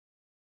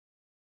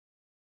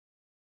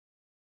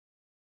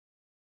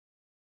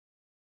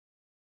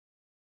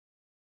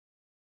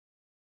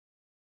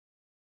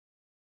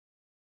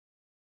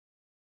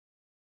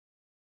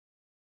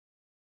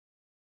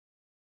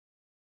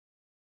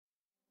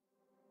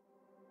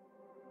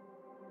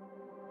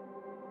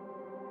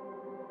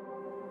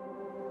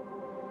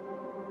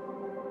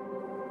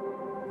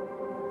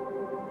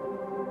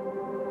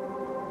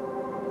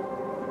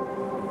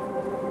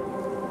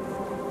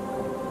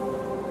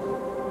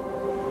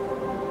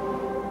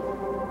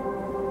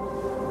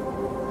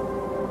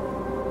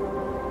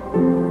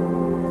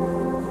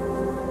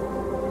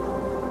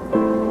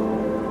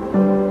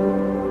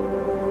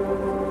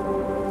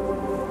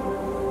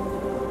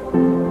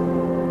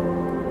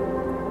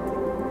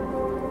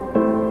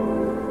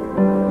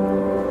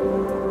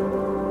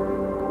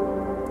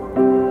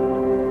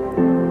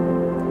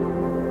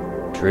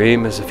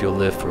Dream as if you'll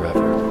live forever.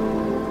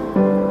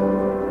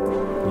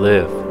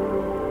 Live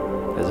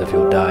as if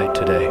you'll die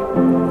today.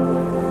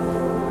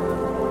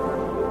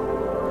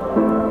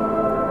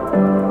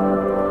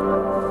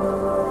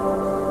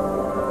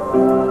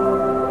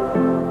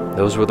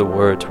 Those were the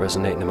words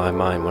resonating in my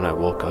mind when I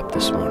woke up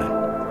this morning.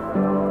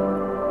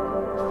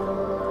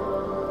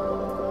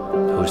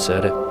 Who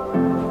said it? I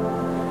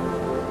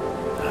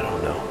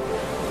don't know.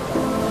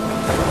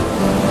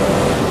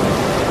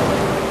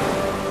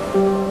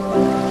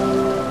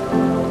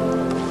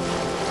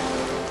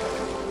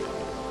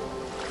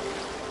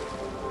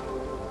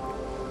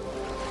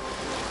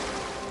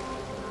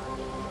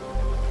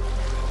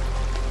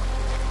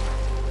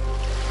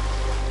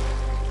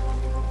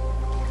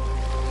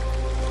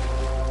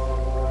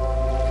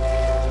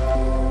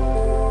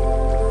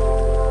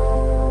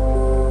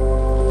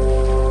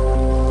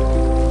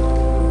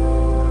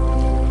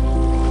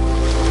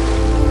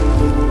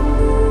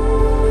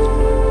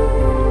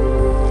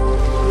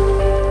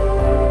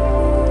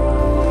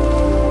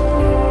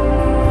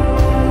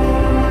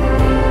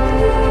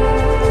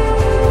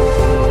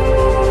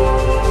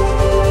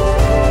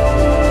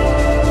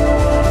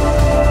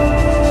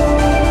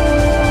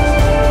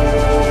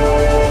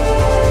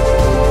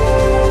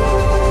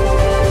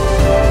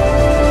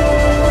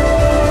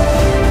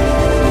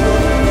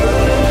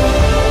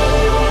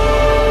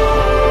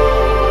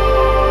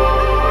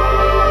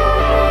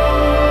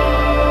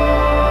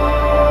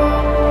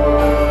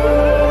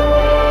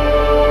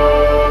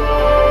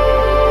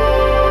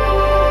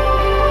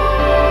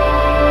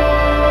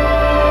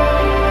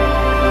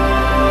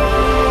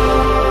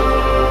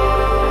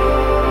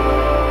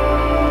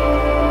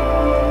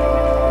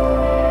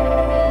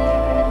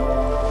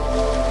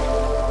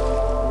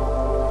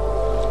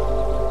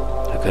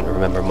 I couldn't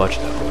remember much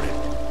that morning.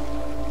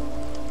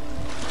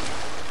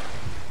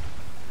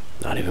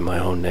 Not even my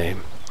own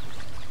name.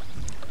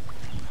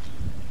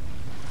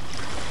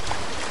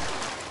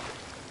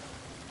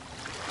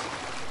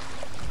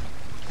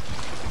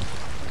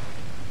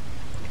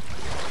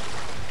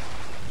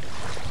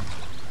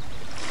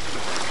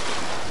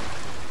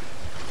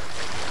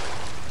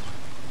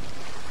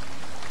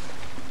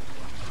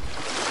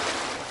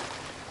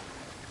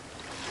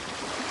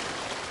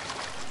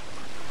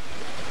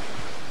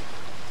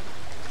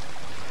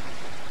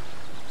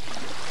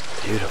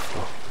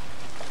 Beautiful.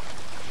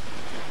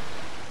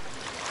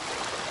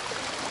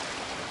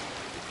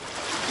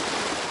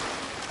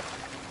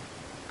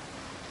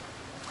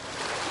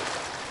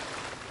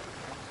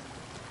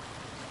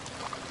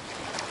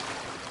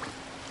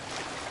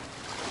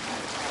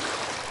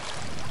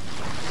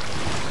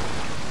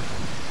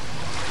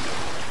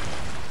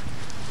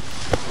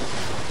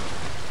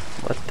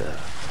 What the?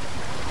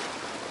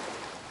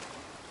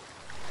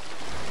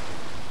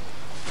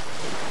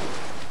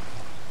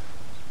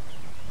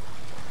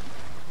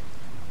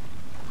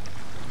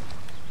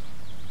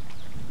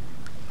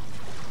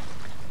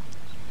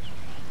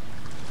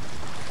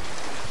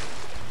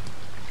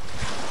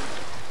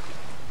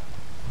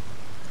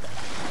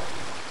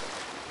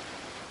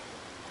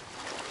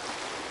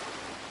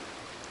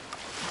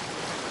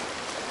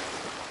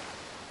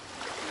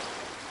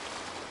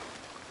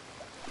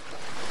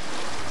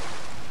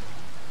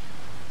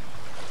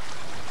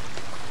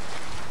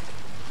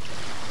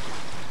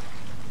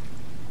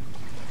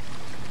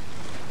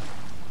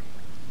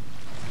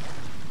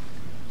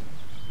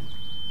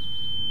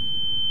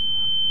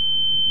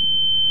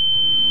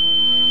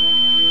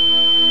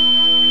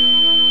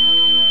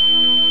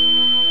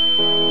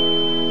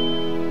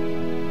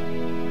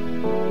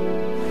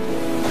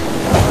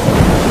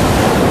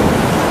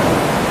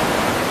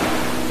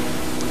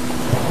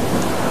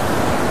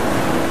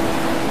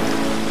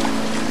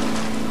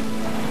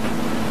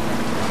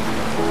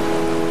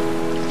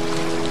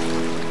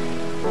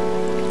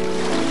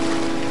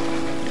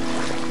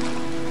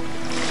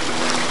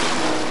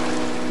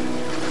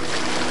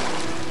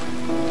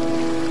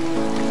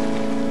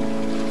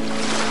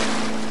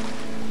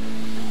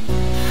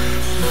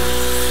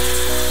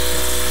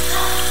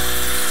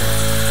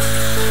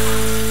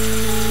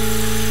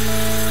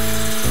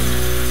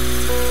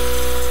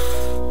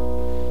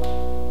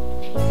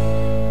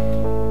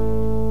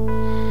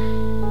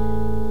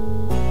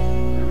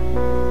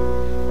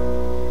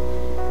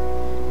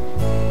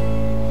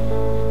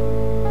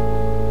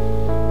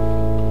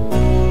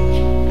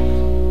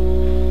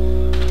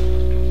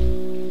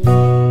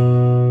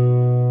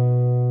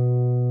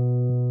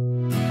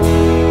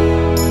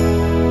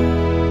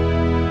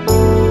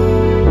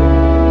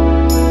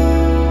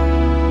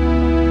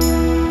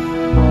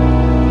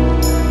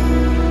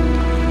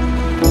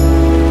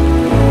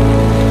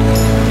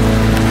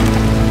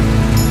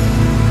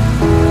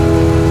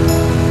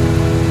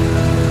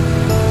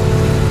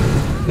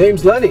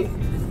 Name's Lenny.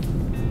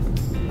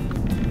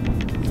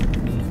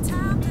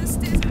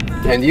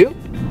 And you?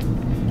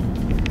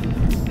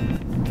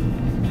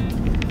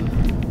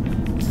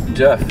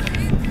 Jeff.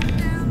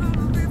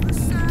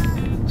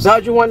 So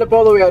how'd you wind up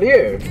all the way out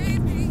here?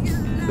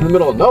 In the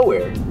middle of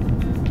nowhere?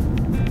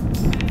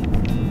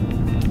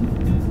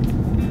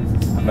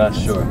 I'm not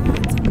sure.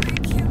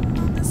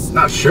 just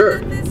not sure.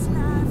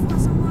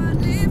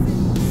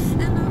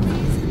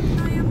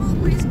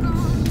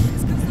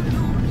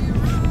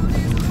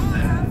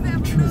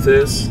 Truth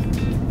is,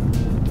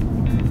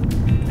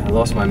 I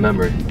lost my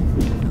memory.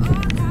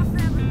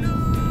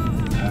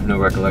 I have no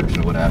recollection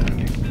of what happened to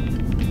me.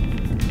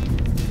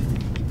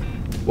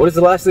 What is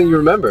the last thing you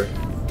remember?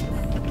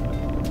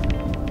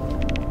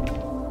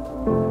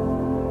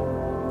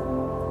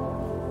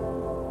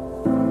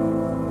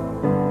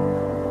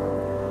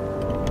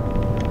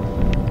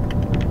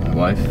 My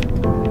wife.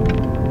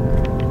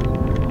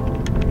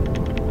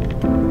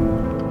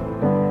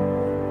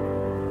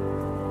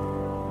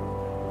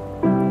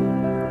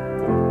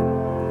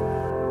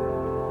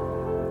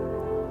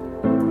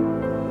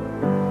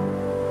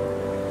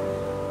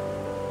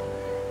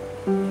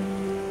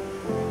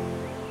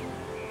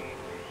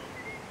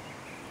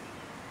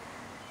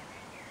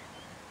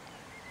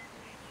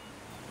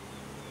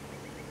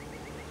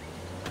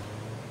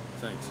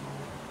 Thanks.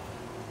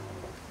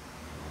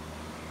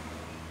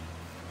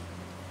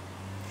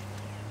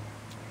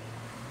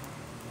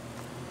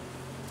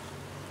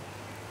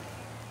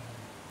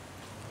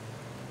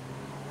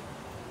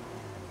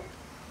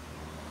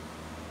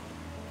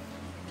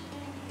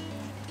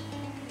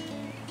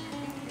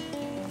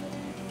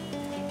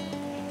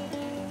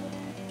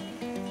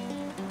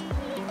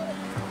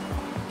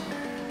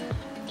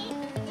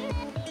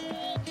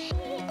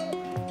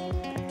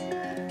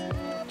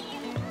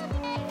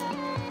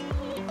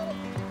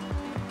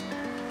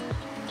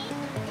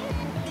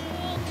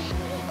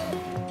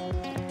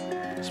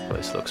 This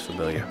place looks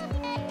familiar.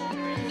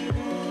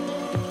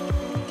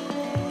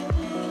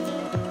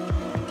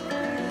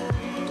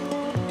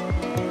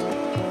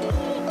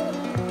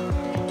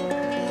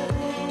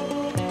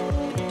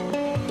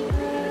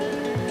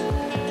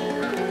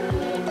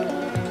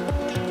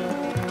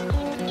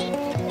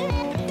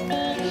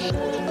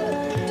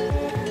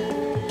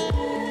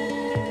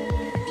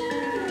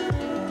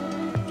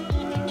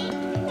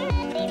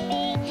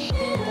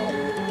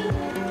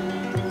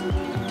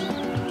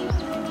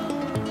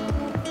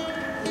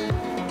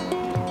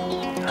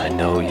 I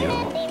know you.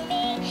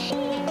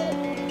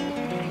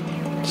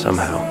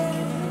 Somehow.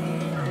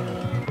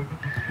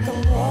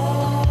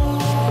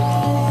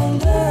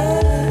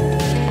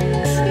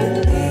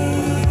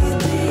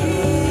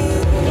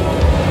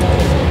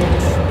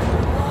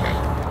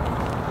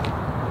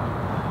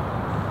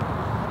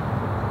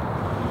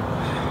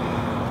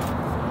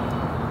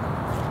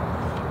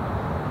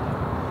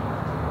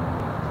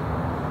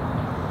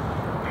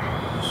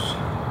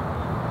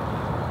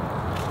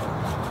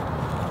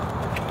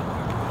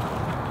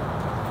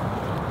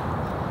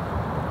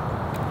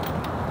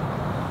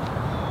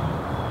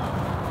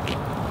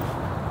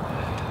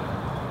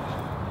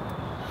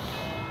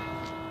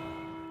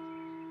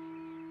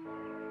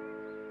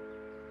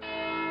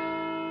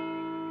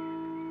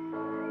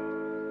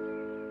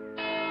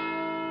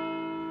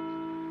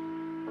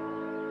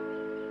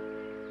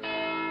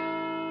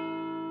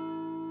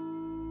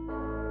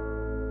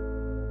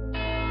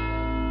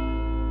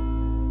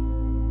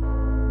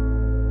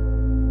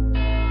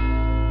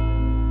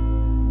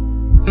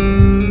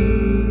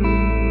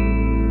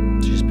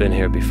 She's been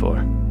here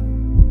before.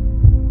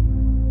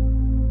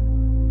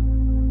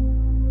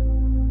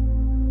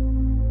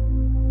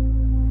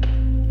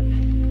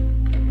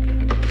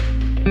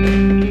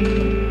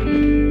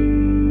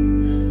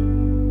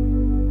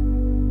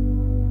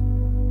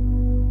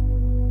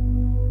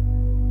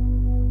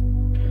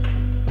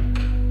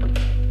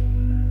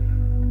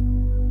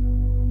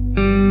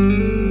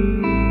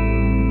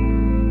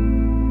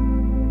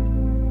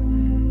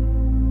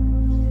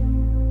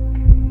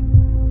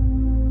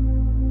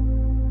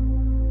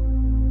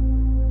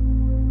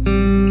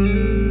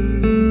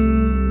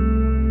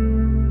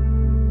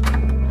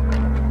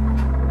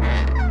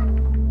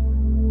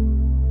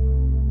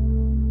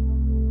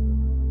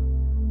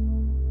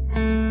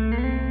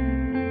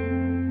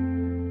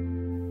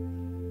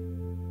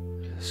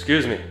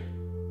 Excuse me.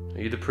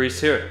 Are you the priest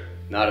here?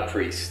 Not a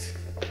priest.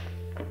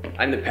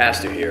 I'm the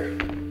pastor here.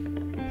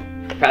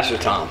 Pastor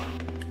Tom.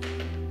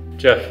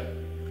 Jeff.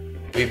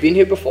 Have you been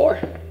here before?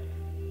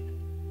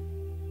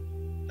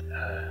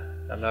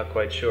 I'm not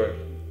quite sure.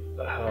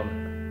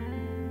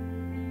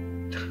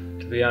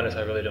 To be honest,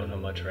 I really don't know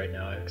much right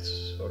now. I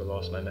sort of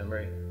lost my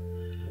memory.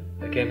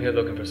 I came here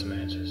looking for some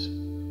answers.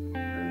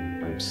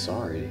 I'm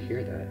sorry to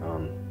hear that.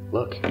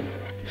 Look,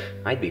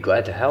 I'd be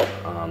glad to help.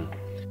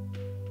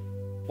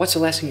 What's the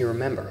last thing you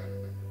remember?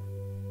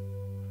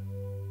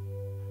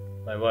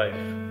 My wife.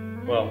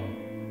 Well,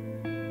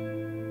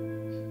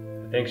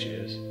 I think she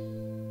is.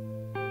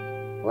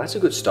 Well, that's a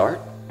good start.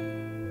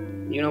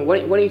 You know, why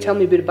don't you tell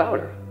me a bit about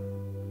her?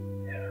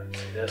 Yeah,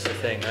 see, that's the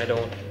thing. I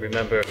don't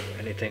remember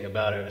anything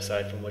about her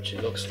aside from what she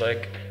looks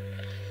like.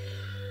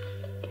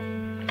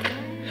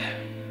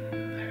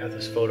 I got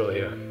this photo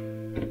here.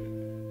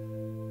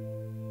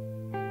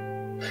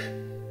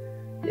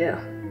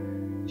 Yeah,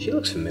 she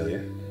looks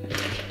familiar.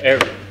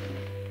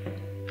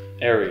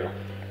 Ariel.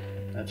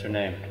 That's her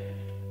name.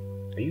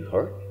 Are you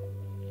hurt?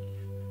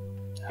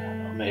 I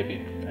don't know,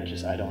 maybe.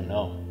 I don't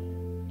know.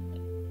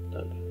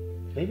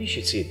 Maybe you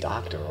should see a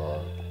doctor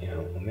or,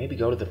 or maybe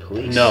go to the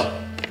police. No.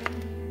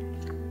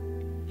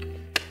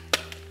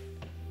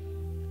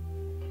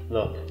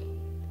 Look,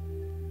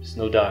 there's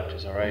no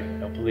doctors, alright?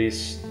 No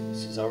police.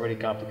 This is already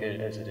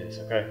complicated as it is,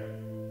 okay?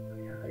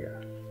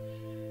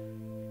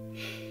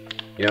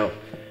 Yeah.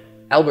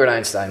 Albert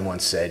Einstein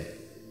once said,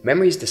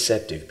 memory is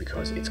deceptive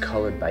because it's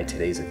colored by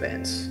today's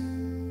events.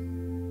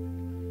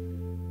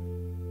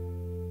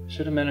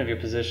 Should a man of your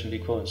position be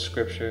quoting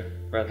scripture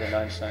rather than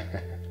Einstein?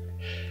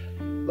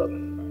 Look,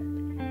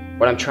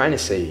 what I'm trying to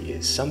say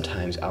is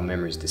sometimes our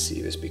memories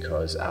deceive us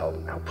because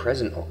our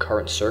present or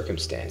current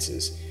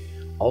circumstances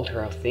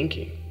alter our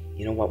thinking.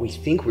 What we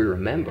think we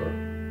remember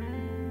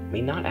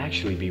may not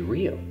actually be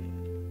real.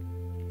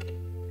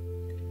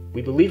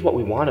 We believe what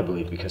we want to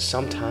believe because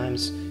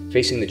sometimes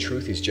facing the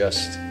truth is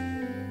just...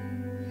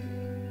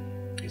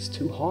 it's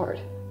too hard.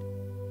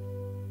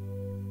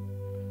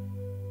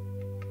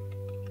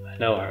 I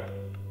know her.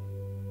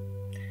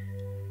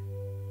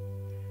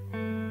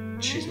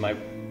 She's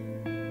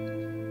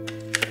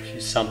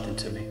something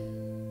to me.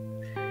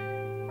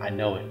 I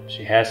know it.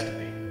 She has to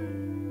be.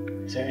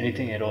 Is there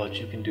anything at all that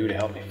you can do to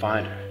help me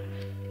find her?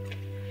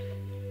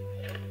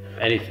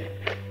 Anything?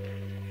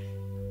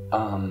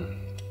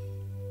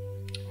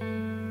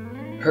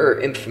 Her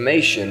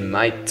information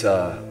might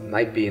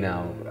be in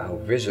our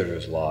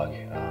visitor's log.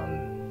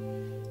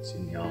 It's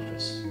in the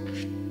office.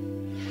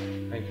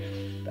 Thank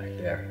you. Back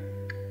there.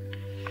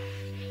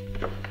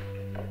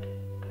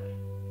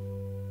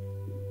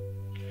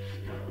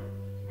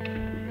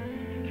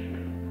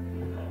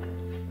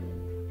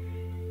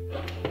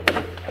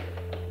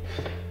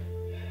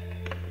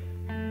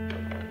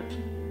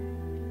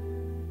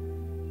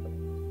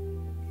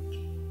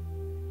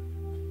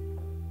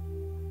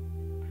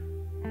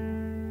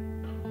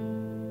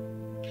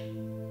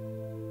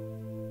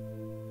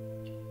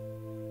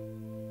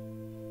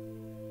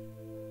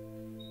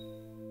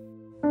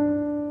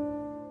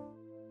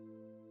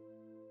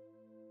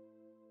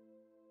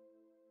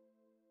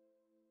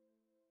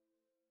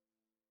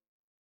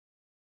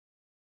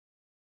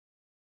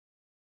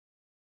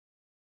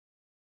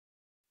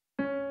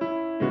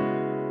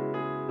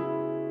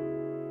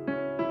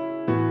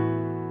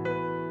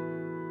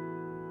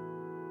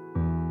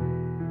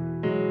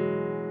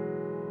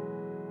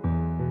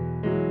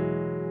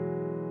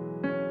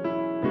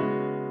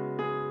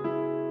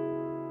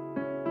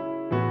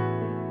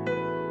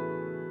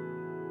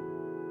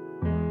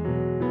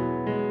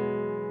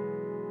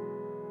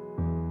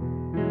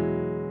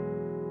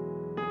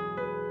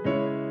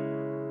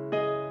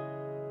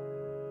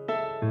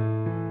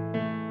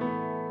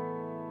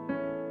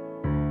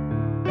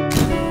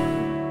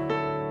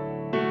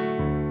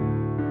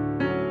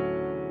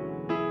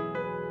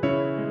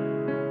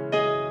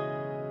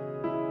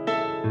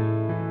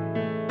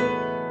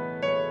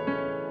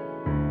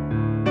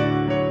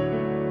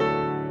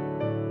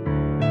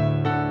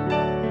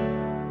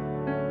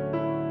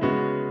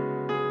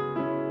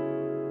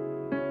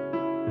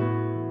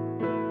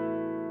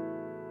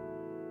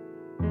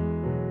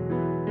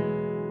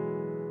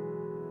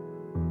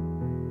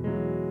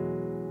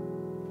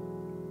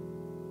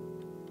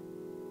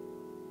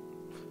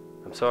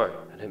 I'm sorry.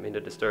 I didn't mean to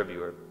disturb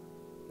you or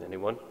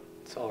anyone.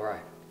 It's all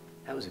right.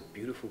 That was a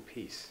beautiful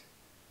piece.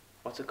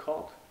 What's it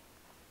called?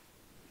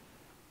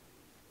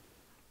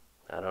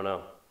 I don't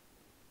know.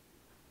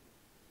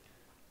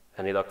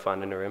 Any luck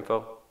finding her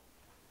info?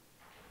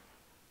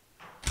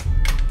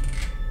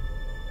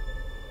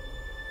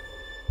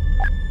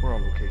 We're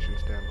on location,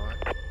 standby.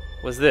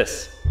 What's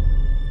this?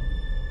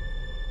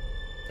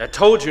 I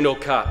told you no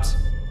cops.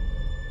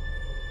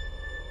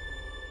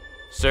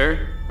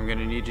 Sir, I'm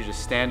gonna need you to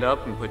stand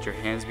up and put your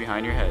hands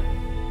behind your head.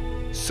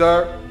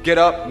 Sir, get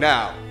up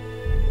now.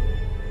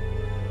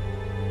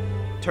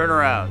 Turn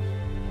around.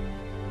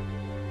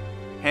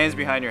 Hands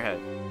behind your head.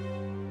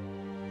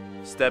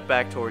 Step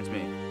back towards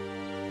me.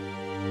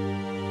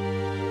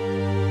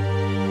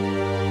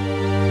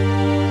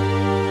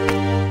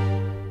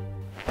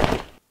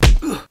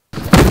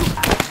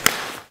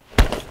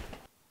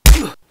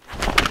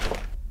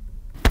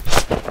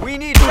 We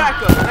need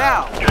backup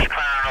now! Just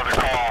planning another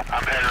call.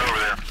 I'm headed over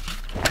there.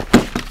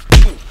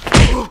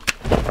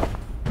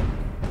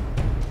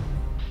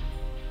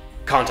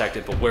 Contact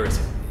info, where is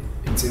it?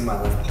 It's in my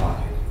left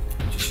pocket.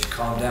 You should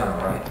calm down,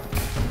 all right?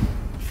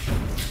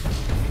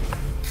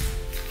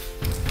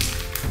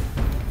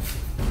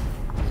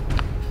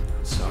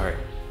 Sorry.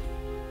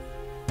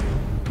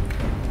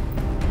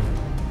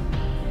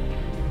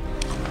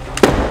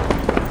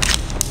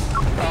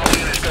 All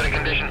units set a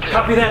condition 2.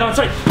 Copy that on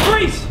site.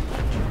 Freeze!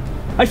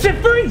 I said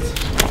freeze!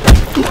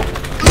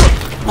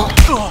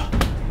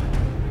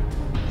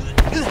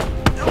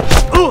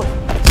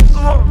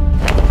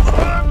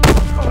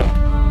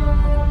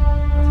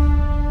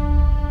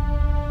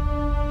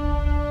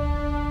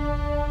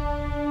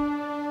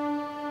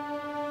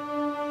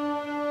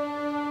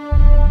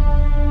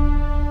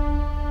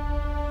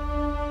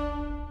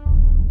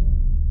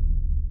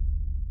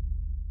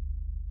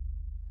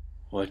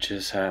 What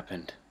just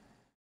happened?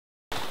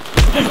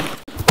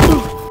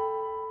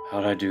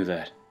 How'd I do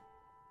that?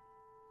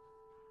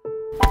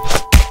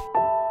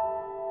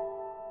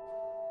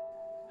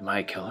 Am I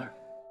a killer?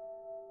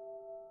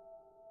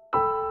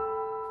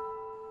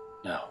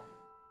 No.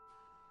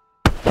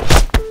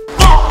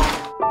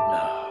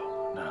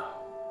 No.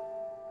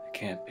 I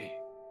can't be.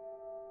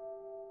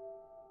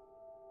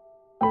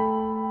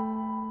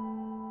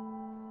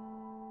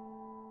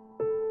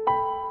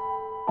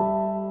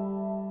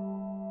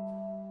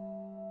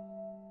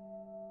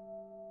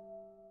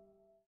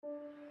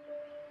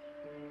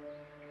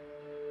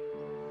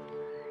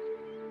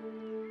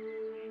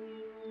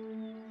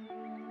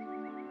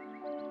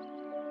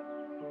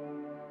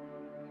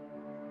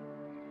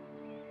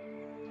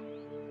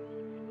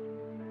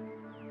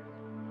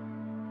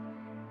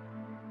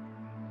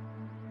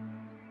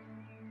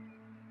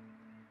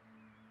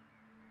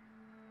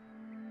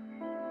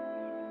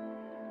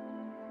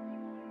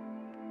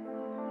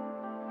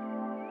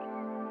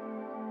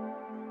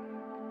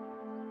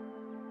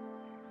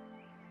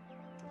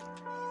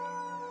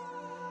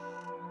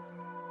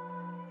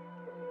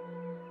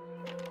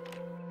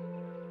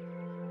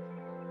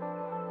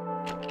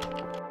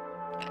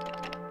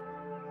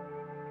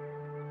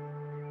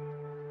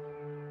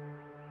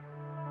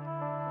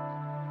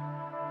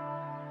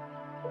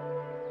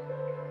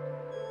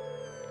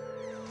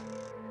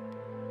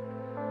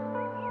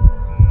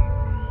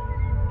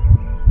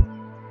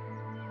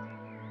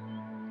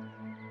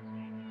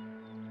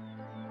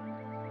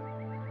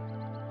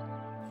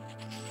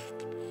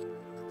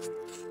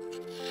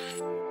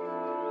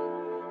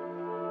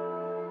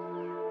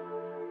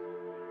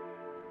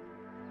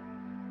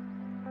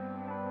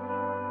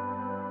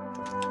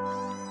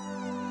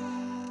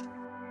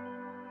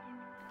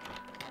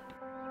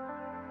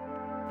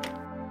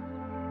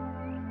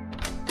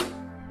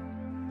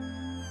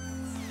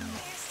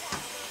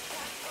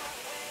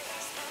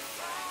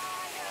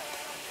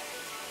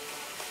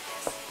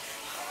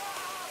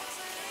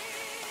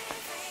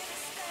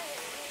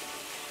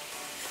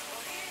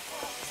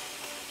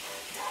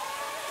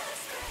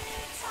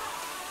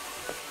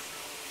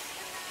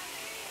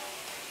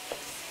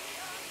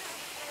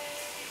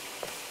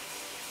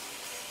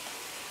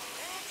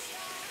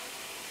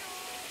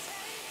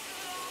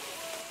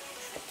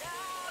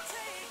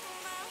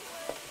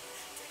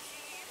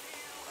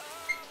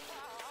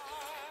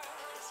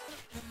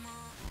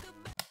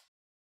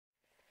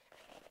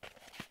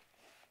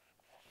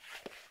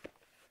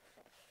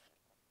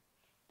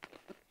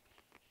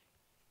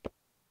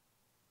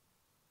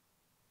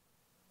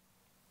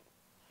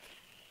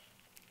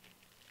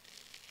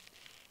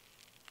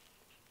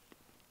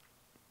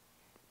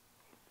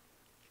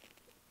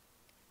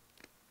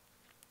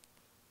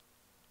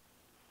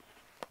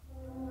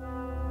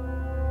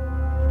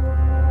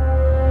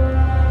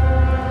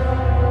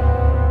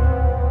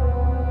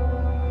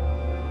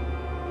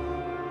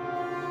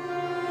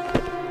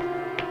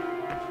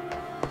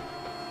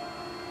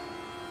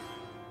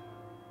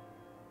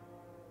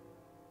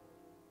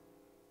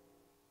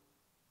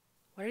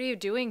 What are you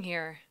doing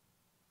here?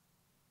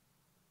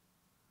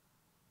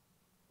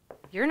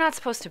 You're not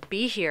supposed to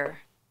be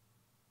here.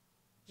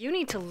 You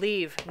need to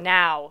leave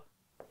now.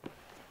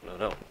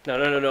 No.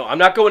 I'm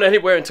not going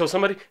anywhere until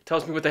somebody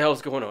tells me what the hell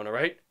is going on, all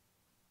right?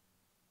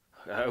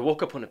 I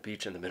woke up on a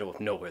beach in the middle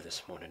of nowhere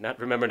this morning, not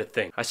remembering a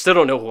thing. I still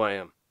don't know who I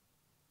am.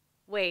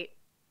 Wait,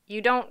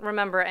 you don't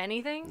remember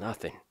anything?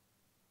 Nothing.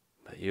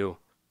 But you.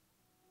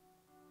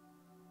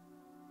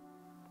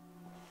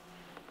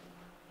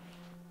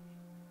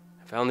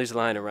 I found these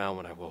lying around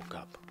when I woke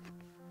up.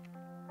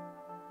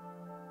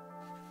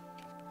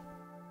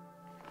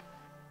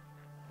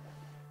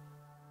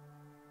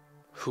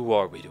 Who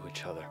are we to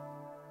each other?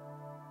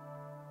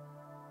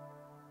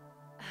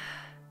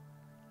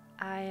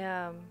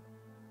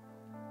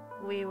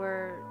 We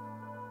were...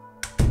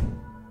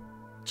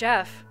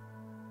 Jeff.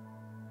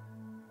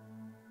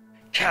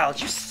 Cal,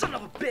 you son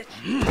of a bitch!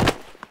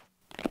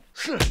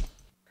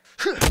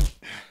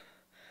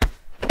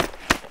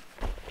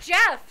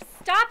 Jeff,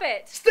 stop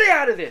it! Stay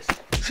out of this!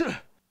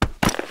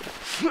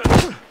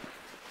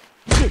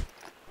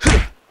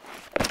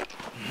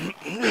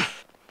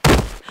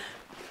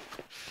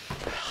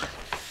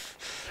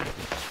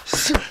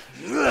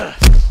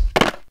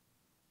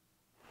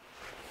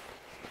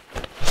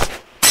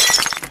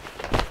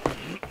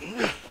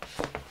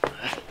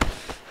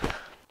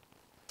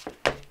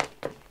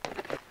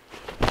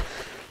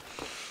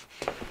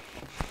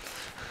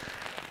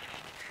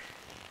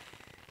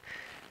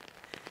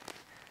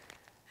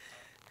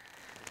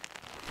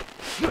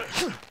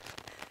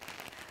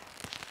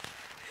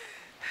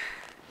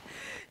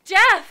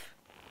 Jeff!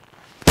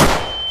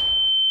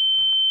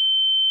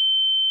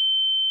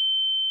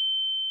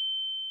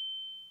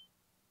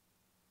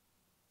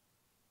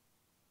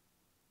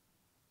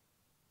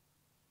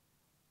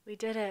 We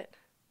did it.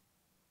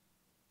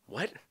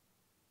 What?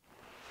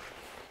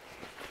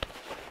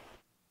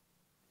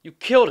 You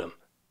killed him.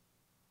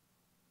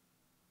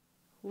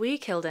 We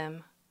killed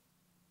him.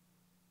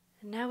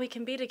 And now we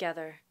can be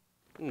together.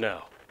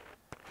 No.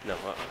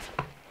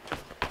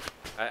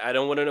 I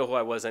don't want to know who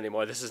I was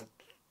anymore. This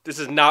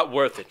is not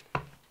worth it.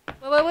 Wait.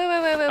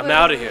 I'm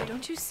out of here.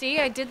 Don't you see?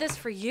 I did this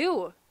for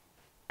you.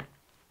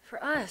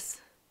 For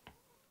us.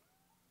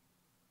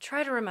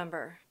 Try to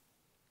remember.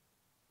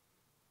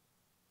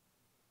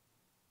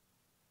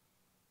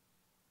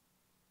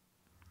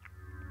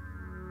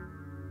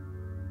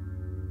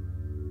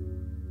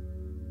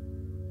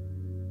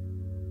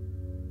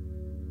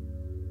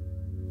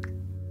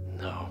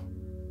 No.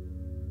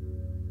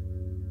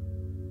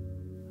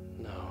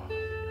 No.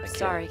 I can't.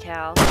 Sorry,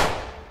 Cal.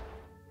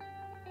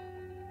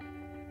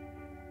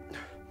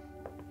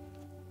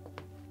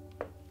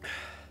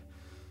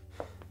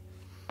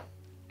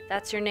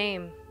 That's your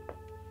name.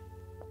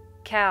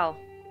 Cal.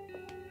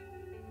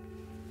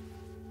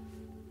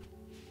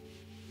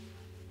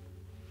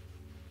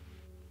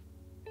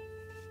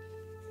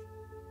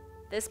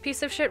 This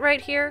piece of shit right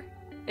here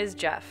is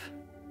Jeff.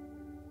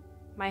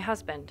 My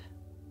husband.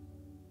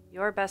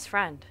 Your best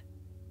friend.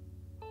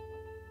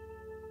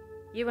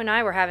 You and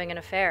I were having an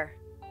affair.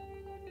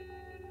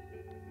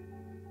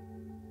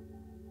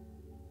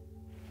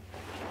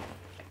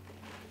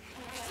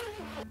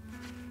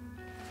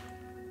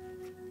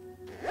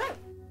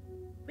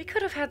 We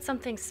could have had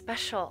something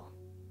special.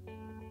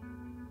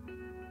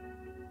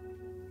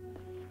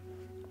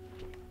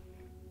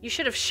 You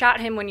should have shot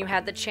him when you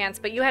had the chance,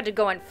 but you had to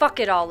go and fuck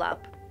it all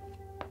up.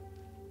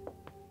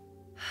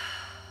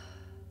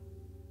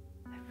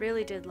 I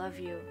really did love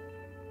you.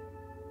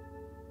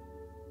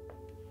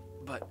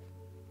 But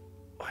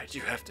why'd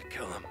you have to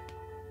kill him?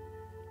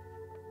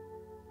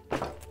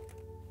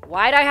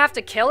 Why'd I have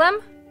to kill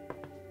him?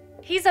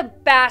 He's a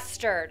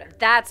bastard,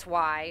 that's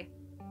why.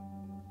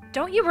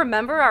 Don't you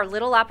remember our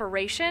little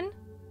operation?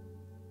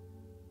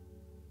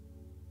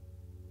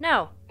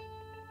 No.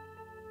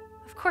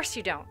 Of course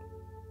you don't.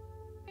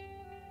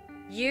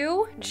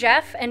 You,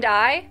 Jeff, and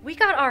I, we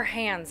got our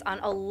hands on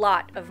a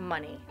lot of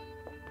money.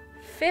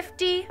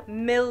 50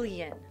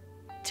 million,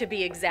 to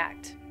be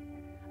exact.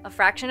 A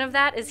fraction of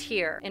that is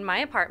here, in my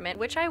apartment,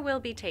 which I will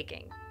be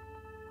taking.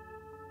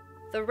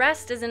 The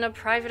rest is in a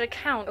private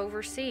account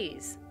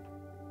overseas.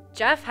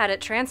 Jeff had it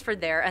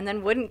transferred there and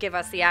then wouldn't give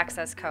us the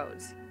access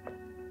codes.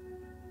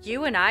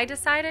 You and I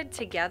decided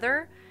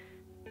together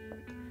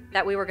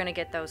that we were going to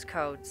get those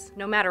codes,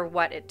 no matter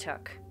what it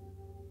took.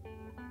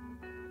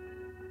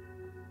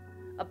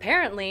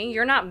 Apparently,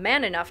 you're not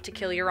man enough to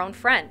kill your own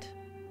friend.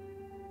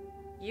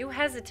 You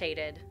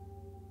hesitated.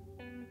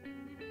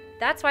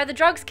 That's why the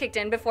drugs kicked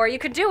in before you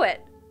could do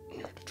it.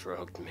 You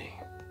drugged me.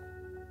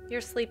 Your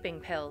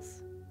sleeping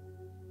pills.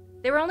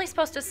 They were only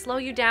supposed to slow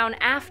you down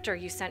after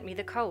you sent me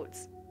the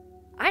codes.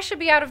 I should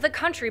be out of the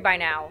country by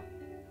now.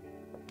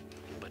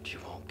 But you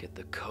won't get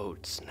the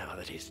codes now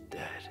that he's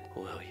dead,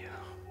 will you?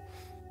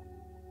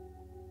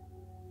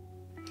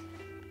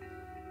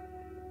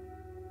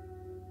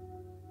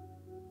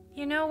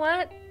 You know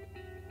what?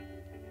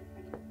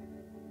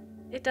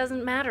 It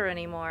doesn't matter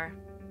anymore.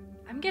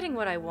 I'm getting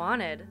what I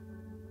wanted.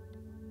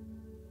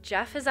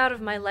 Jeff is out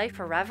of my life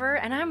forever,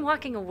 and I'm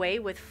walking away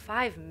with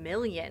 5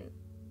 million.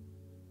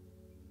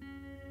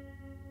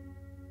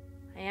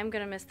 I am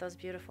gonna miss those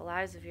beautiful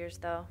eyes of yours,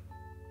 though.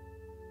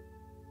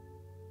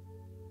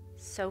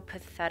 So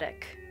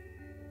pathetic.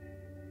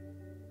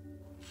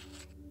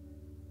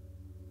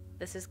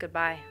 This is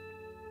goodbye.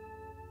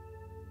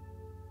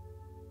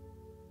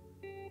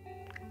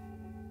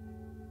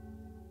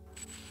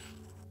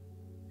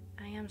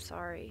 I am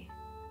sorry.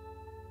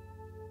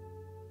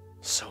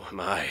 So am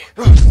I.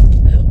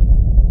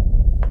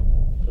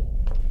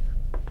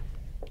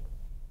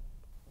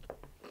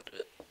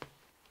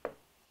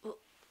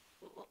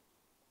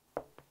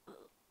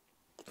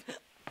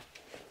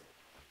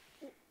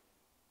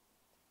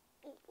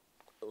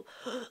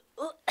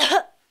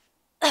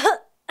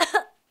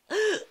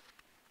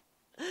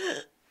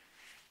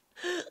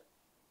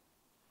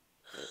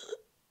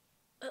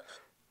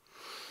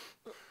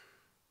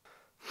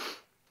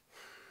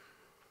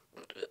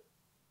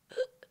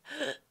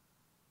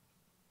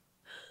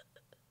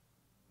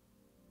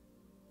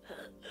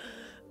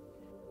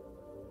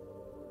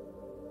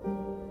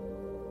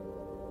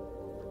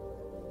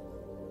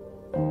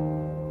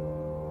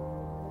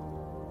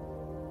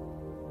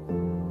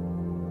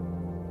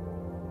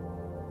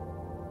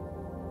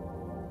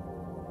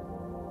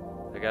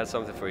 I got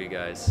something for you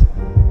guys.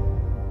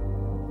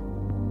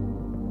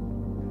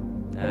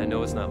 I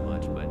know it's not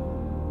much, but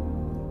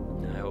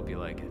I hope you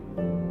like it.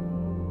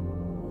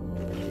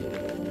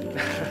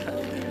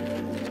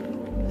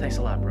 Thanks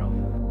a lot,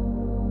 bro.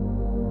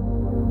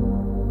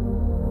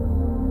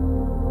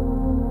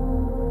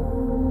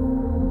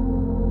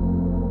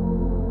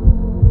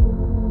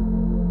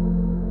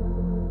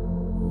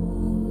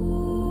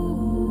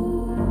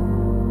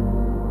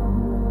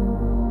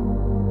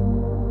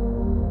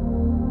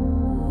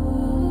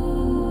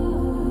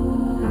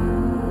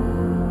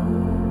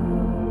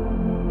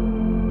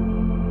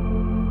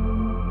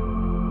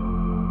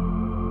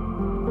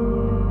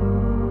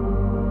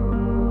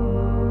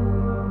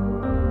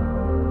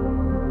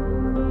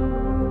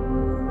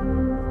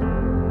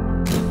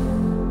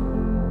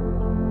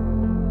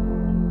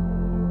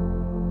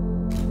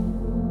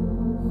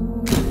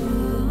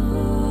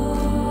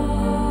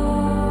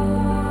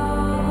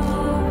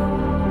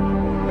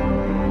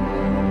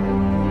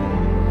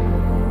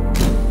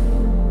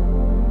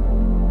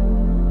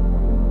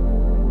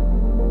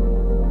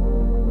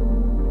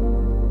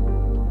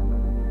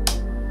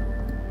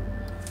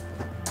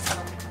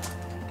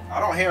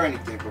 hear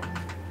anything, but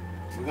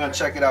we're gonna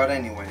check it out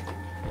anyway.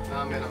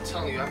 Nah, man, I'm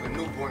telling you, I have a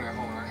newborn at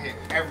home. I hear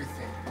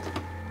everything.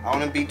 I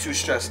wouldn't be too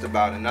stressed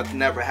about it.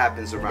 Nothing ever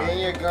happens around Me and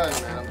here. your gun,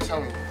 man, I'm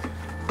telling you.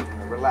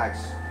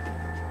 Relax.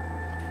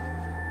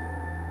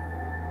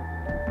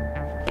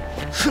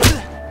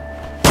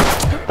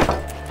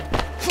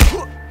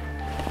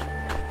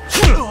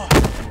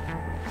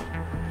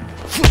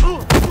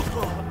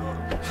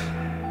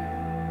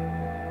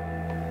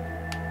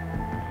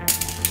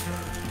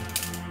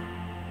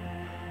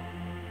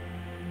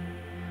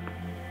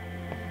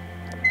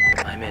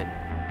 I'm in.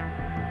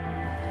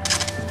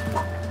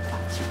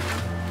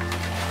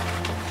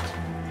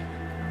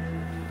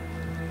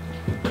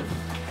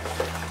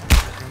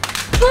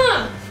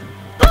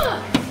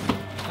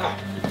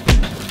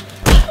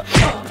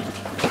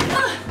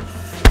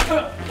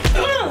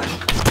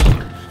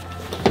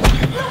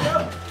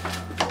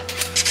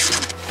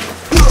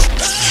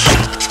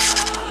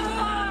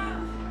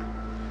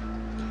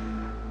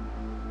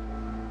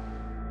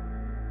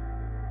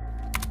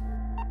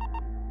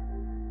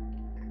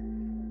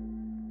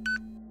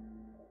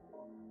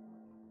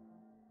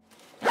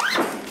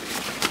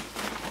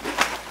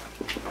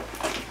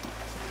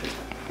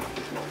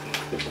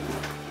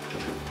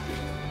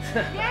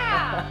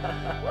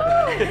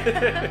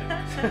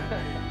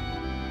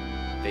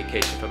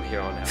 Vacation from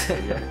here on out.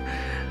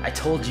 I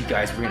told you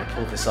guys we're gonna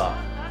pull this off.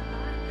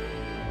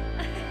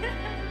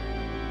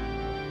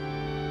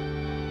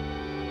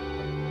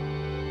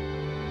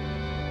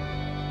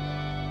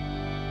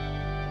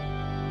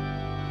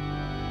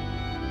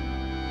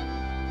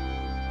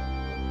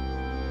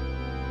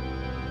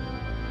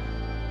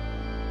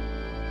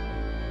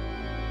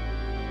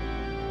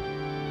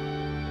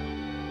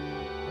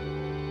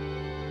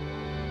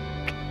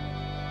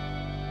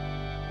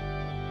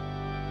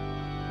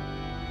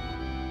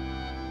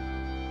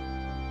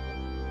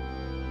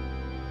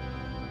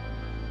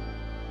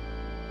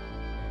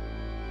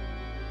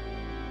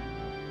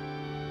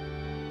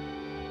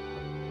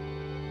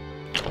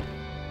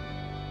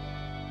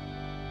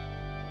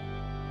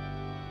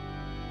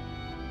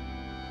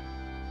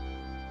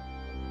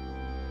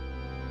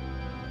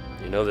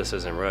 You know this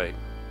isn't right.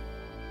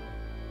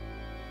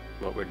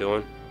 What we're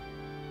doing?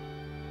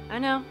 I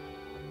know.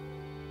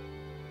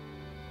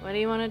 What do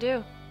you want to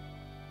do?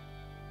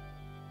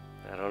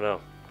 I don't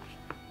know.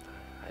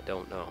 I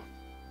don't know.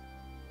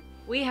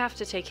 We have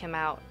to take him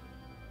out.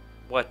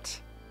 What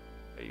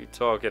are you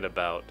talking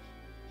about?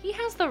 He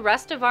has the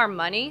rest of our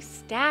money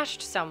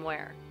stashed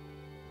somewhere.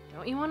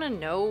 Don't you want to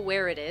know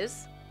where it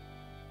is?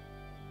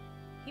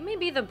 He may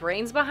be the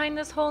brains behind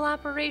this whole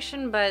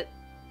operation, but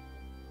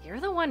you're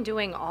the one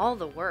doing all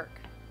the work.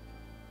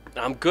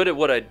 I'm good at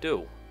what I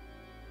do.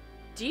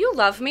 Do you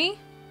love me?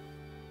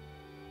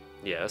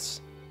 Yes.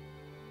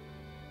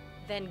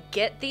 Then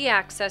get the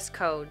access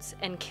codes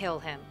and kill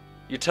him.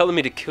 You're telling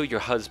me to kill your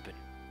husband.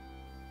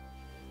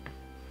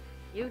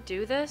 You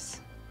do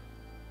this?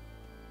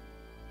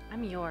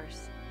 I'm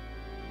yours.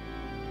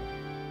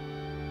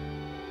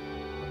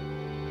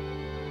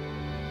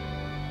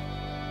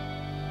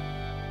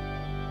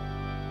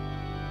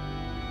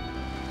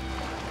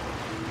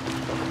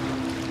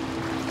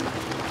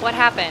 What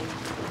happened?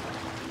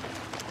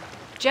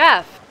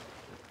 Jeff!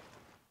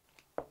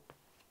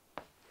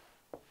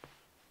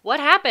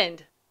 What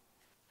happened?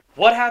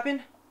 What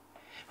happened?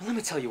 Well, let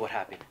me tell you what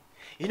happened.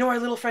 You know our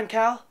little friend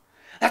Cal?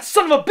 That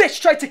son of a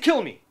bitch tried to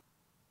kill me!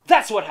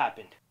 That's what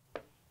happened!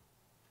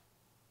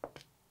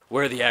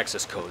 Where are the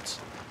access codes?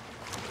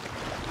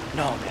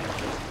 No, man.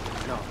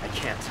 No, I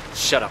can't.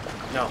 Shut up.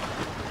 No.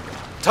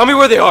 Tell me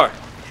where they are!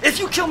 If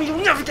you kill me, you'll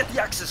never get the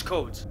access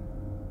codes!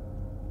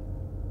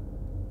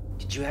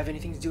 Did you have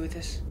anything to do with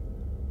this?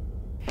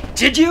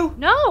 Did you?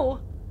 No!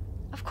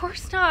 Of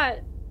course not.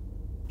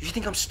 You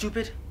think I'm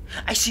stupid?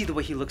 I see the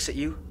way he looks at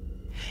you.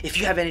 If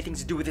you have anything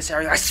to do with this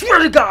area, I swear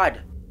to God!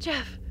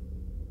 Jeff.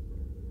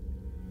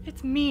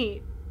 It's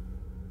me.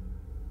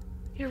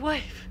 Your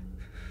wife.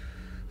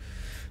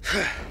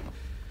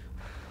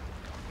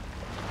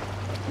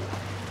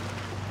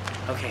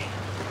 Okay,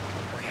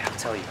 I'll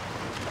tell you.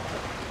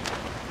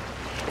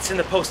 It's in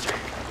the poster.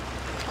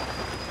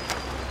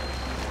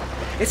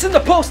 It's in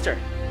the poster!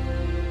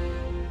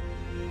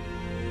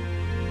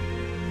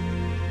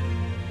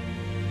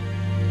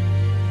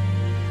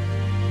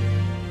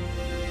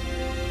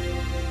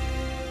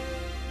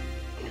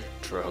 You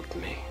drugged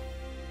me.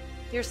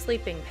 Your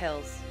sleeping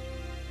pills.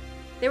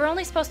 They were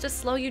only supposed to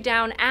slow you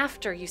down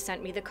after you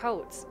sent me the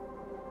codes.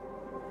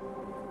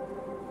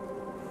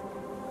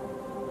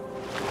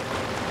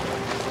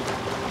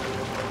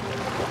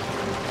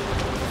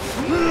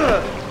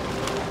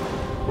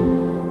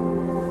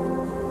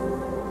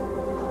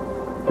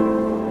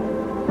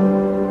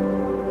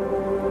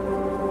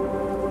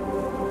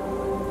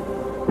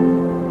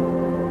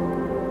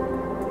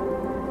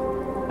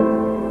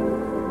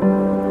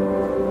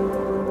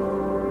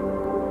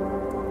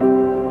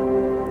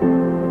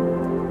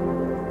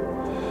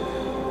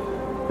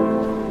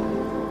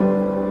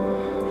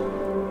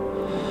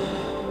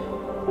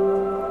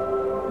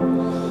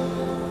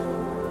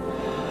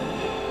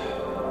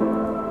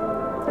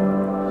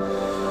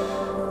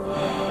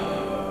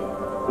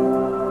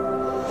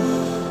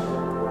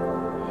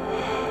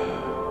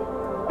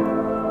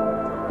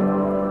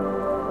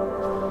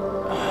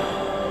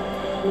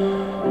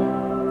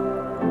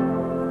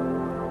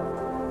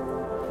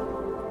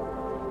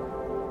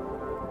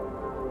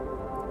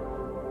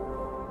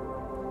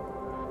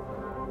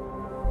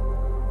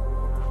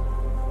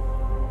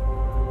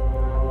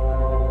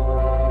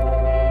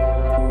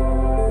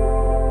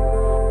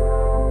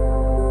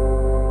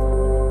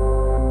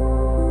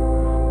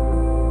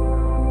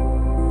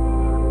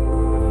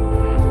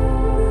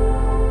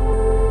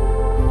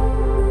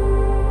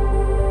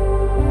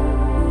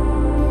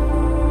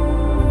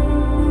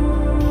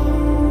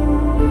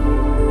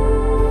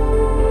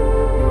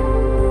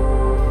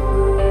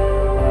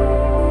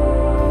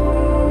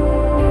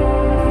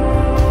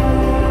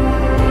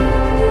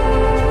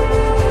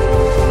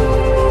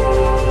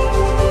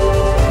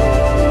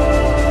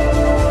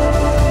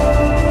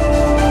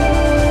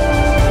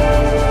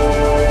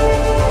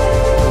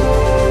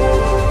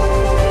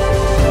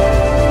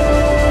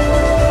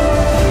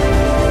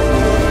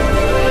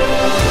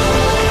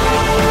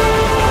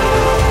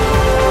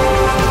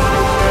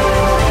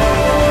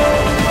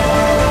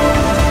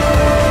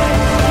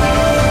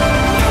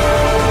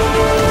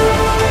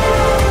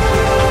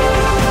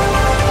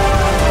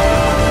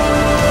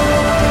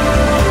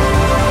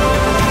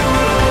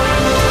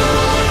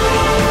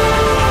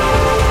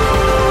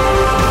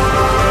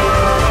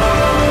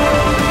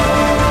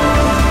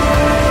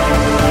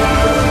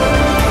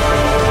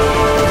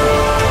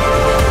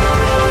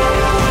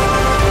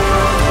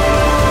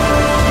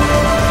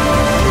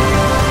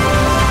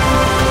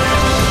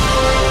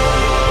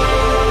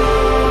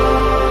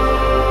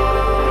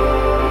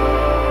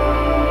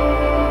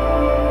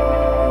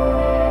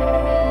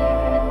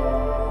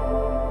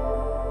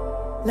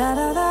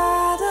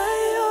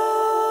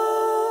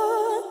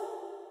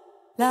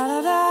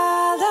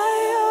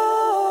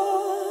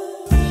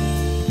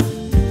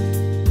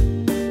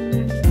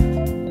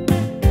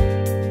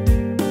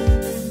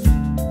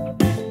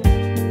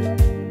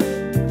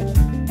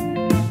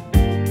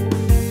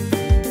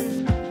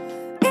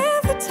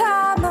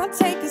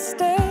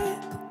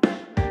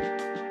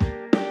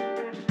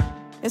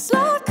 It's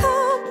like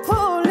I'm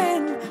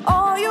pulling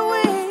all your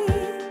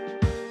weight,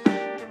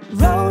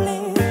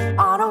 rolling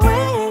on a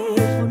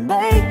wave would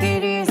make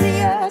it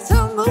easier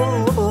to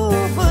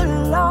move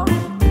along.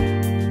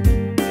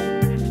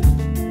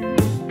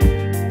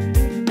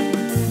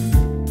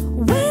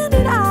 When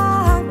did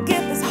I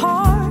get this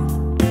hard?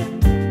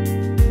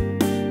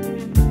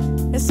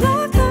 It's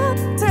like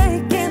I'm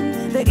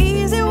taking the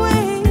easy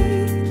way.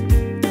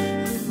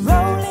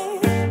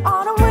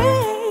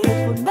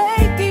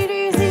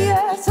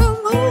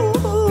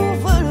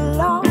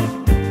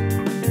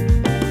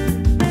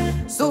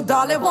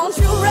 Darling, won't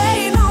you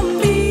rain on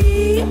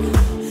me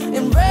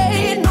and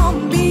rain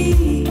on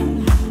me?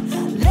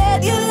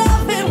 Let your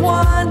loving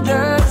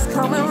wonders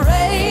come and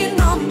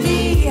rain on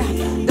me.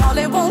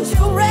 Darling, won't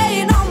you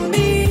rain on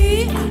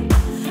me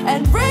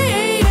and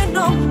rain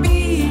on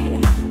me?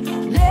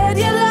 Let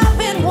your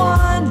loving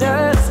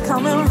wonders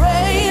come and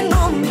rain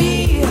on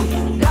me.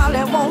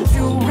 Darling, won't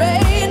you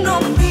rain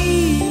on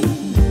me?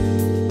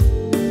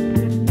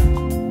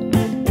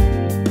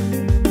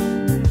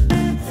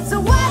 So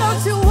why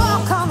don't you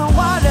walk on the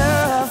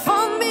water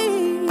for me?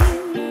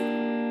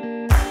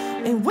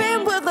 And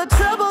when will the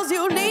troubles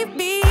you leave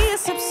me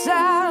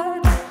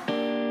subside?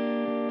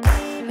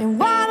 And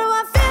why do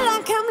I feel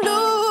like I'm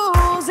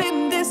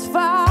losing this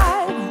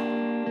fight?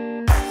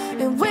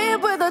 And when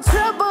will the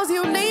troubles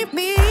you leave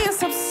me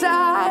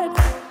subside?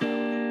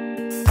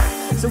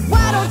 So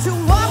why don't you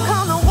walk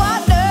on the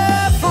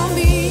water for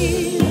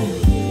me?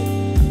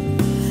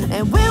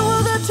 And when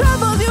will the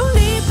troubles you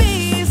leave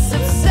me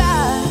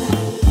subside?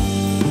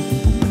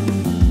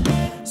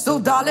 So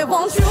darling,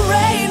 won't you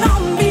rain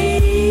on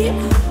me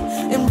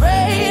and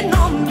rain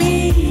on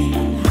me?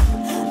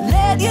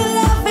 Let your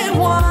loving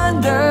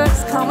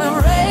wonders come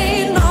and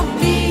rain on me.